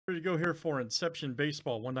Here to go here for Inception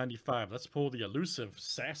Baseball 195. Let's pull the elusive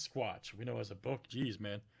Sasquatch. We know as a book. Jeez,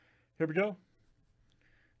 man. Here we go.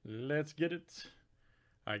 Let's get it.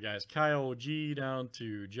 All right, guys. Kyle G down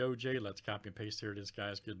to Joe J. Let's copy and paste. Here it is,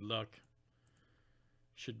 guys. Good luck.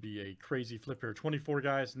 Should be a crazy flip here. 24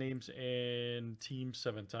 guys, names and teams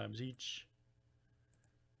 7 times each.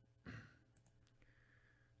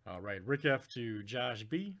 All right, Rick F to Josh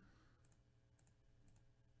B.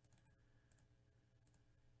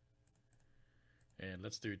 And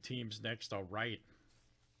let's do teams next. All right.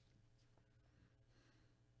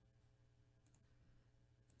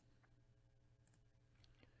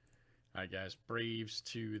 All right, guys. Braves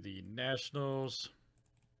to the Nationals.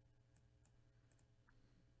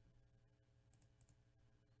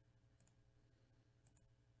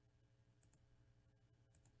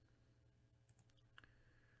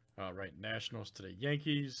 All right, Nationals to the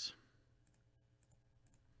Yankees.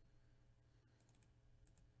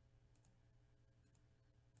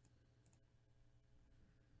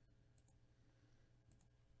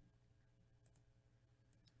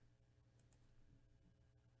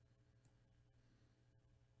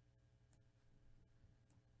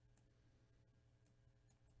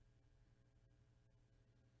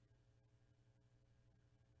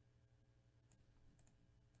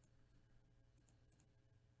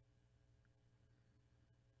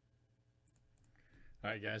 All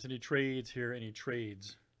right, guys. Any trades here? Any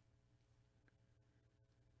trades?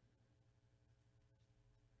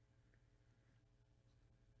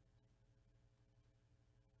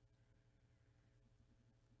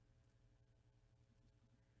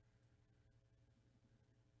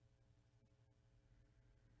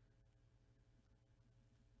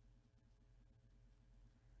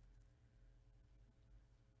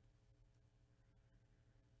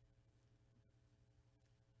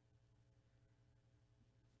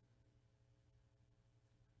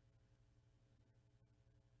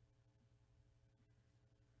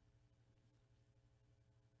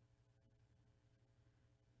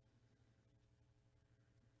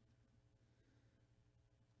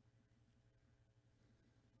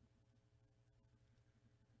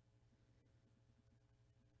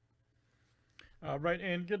 All right,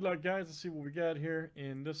 and good luck, guys. Let's see what we got here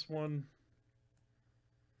in this one.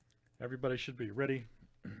 Everybody should be ready.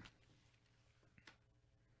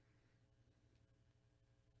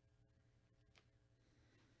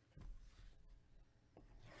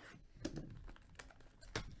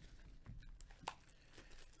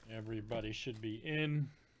 Everybody should be in.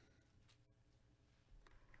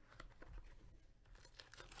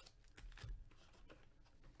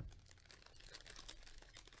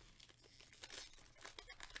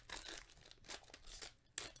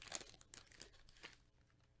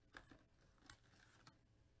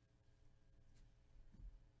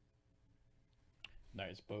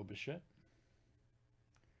 Nice Bo Bichette.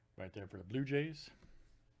 Right there for the Blue Jays.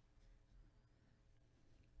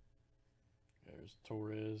 There's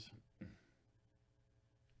Torres.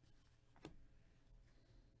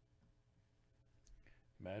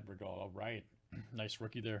 Madrigal. All right. Nice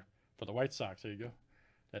rookie there for the White Sox. There you go.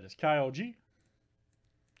 That is Kyle G.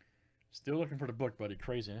 Still looking for the book, buddy.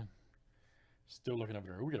 Crazy, man. Still looking over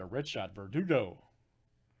there. We got a red shot. Verdugo.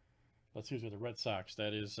 Let's see who's with the Red Sox.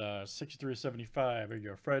 That is 63-75. There you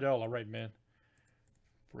go. Fred L. All right, man.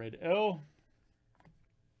 Fred L.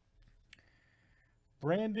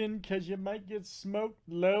 Brandon, because you might get smoked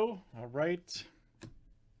low. All right.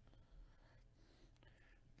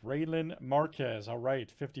 Braylon Marquez. All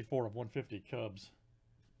right. 54 of 150 Cubs.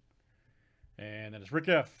 And that is Rick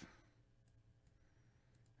F.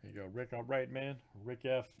 There you go. Rick. All right, man. Rick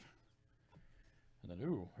F. And then,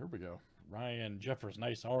 ooh, here we go. Ryan Jeffers,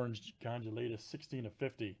 nice orange conjulatus, 16 of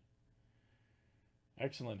 50.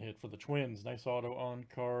 Excellent hit for the Twins. Nice auto on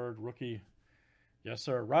card rookie. Yes,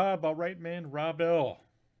 sir. Rob, all right, man. Rob L.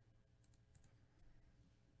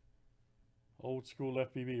 Old school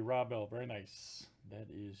FBB, Rob L. Very nice. That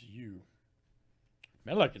is you.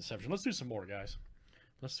 Man, I like Inception. Let's do some more, guys.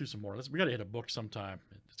 Let's do some more. We got to hit a book sometime.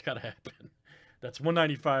 It's got to happen. That's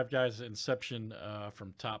 195, guys. Inception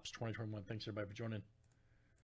from Topps 2021. Thanks, everybody, for joining.